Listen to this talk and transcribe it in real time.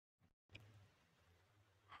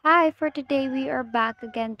Hi, for today we are back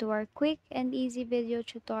again to our quick and easy video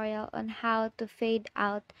tutorial on how to fade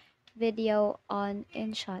out video on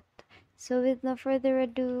InShot. So with no further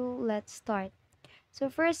ado, let's start. So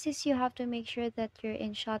first is you have to make sure that your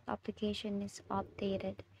InShot application is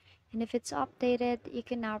updated. And if it's updated, you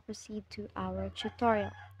can now proceed to our tutorial.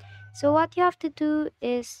 So what you have to do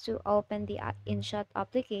is to open the InShot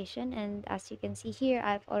application, and as you can see here,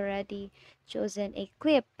 I've already chosen a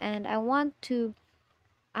clip and I want to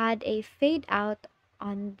add a fade out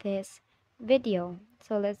on this video.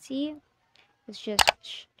 So let's see, it's just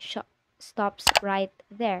stops right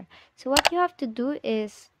there. So what you have to do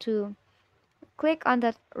is to click on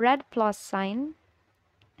that red plus sign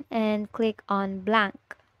and click on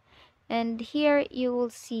blank, and here you will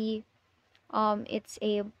see it's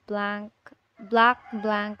a black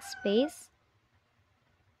blank space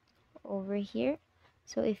over here.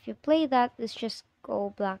 So if you play that, let's just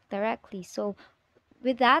go black directly. So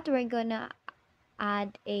with that, we're gonna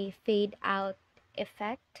add a fade out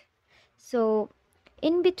effect. So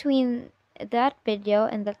in between that video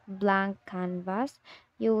and that blank canvas,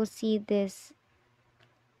 you will see this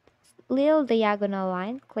little diagonal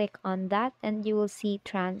line. Click on that and you will see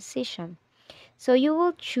transition. So you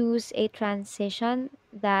will choose a transition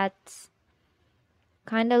that's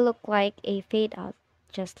kind of look like a fade out,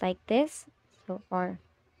 just like this, so or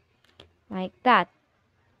like that.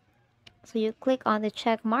 So you click on the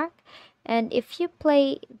check mark, and if you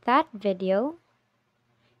play that video,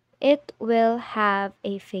 it will have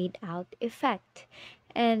a fade out effect.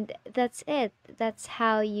 And that's it. That's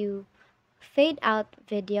how you fade out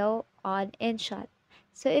video on InShot.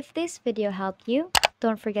 So if this video helped you,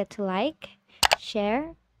 don't forget to like,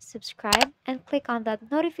 share, subscribe, and click on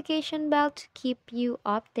that notification bell to keep you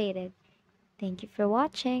updated. Thank you for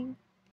watching.